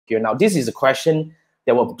here. Now, this is a question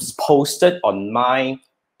that was posted on my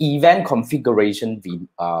event configuration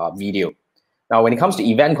video. Now, when it comes to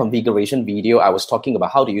event configuration video, I was talking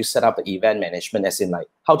about how do you set up the event management, as in like,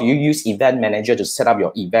 how do you use Event Manager to set up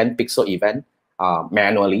your event, Pixel event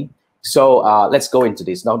manually. So let's go into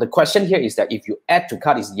this. Now, the question here is that if you add to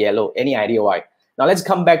cart is yellow, any idea why? Now, let's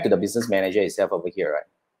come back to the Business Manager itself over here, right?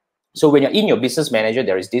 So when you're in your Business Manager,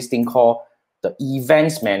 there is this thing called the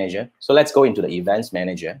Events Manager. So let's go into the Events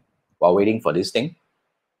Manager while waiting for this thing.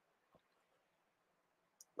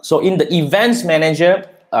 So in the Events Manager,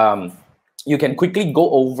 you can quickly go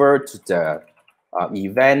over to the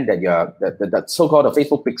event that you're, the so-called the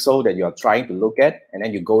Facebook Pixel that you're trying to look at, and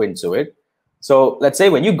then you go into it. So let's say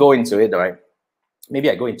when you go into it, right? Maybe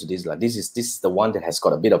I go into this. Like this is the one that has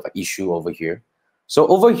got a bit of an issue over here. So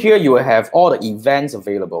over here, you will have all the events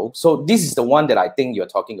available. So this is the one that I think you're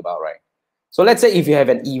talking about, right? So let's say if you have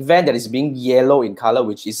an event that is being yellow in color,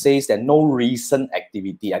 which it says that no recent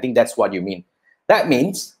activity. I think that's what you mean. That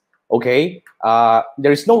means, okay,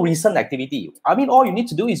 there is no recent activity. I mean, all you need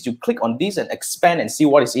to do is to click on this and expand and see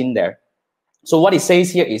what is in there. So what it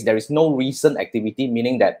says here is there is no recent activity,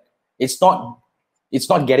 meaning that it's not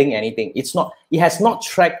getting anything. It has not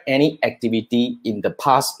tracked any activity in the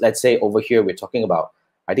past. Let's say over here, we're talking about,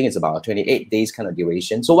 I think it's about 28 days kind of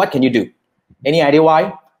duration. So what can you do? Any idea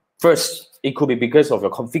why? First, it could be because of your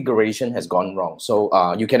configuration has gone wrong.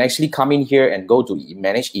 So you can actually come in here and go to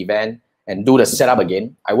manage event and do the setup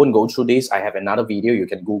again. I won't go through this. I have another video. You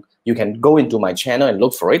can go into my channel and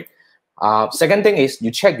look for it. Second thing is you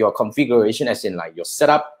check your configuration, as in like your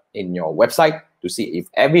setup in your website, to see if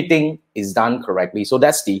everything is done correctly. So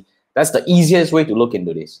that's the easiest way to look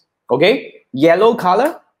into this. Okay, yellow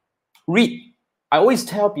color, read. I always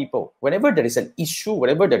tell people, whenever there is an issue,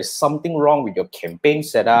 whenever there is something wrong with your campaign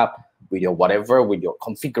setup, with your whatever, with your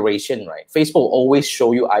configuration, right? Facebook will always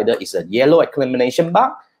show you either it's a yellow exclamation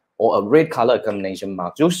mark or a red color exclamation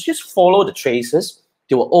mark. Just follow the traces.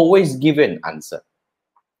 They will always give you an answer.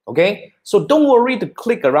 Okay, so don't worry to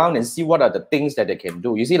click around and see what are the things that they can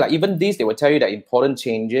do. You see, like even this, they will tell you that important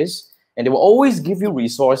changes, and they will always give you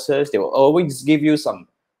resources. They will always give you some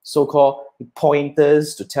so-called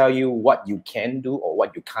pointers to tell you what you can do or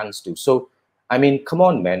what you can't do. So, I mean, come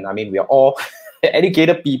on, man. I mean, we are all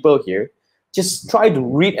educated people here. Just try to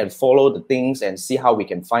read and follow the things and see how we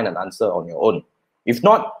can find an answer on your own. If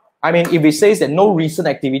not, I mean, if it says that no recent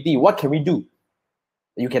activity, what can we do?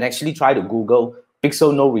 You can actually try to Google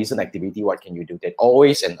Pixel no recent activity. What can you do? There's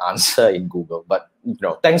always an answer in Google. But you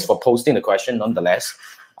know, thanks for posting the question nonetheless.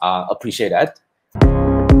 Appreciate that.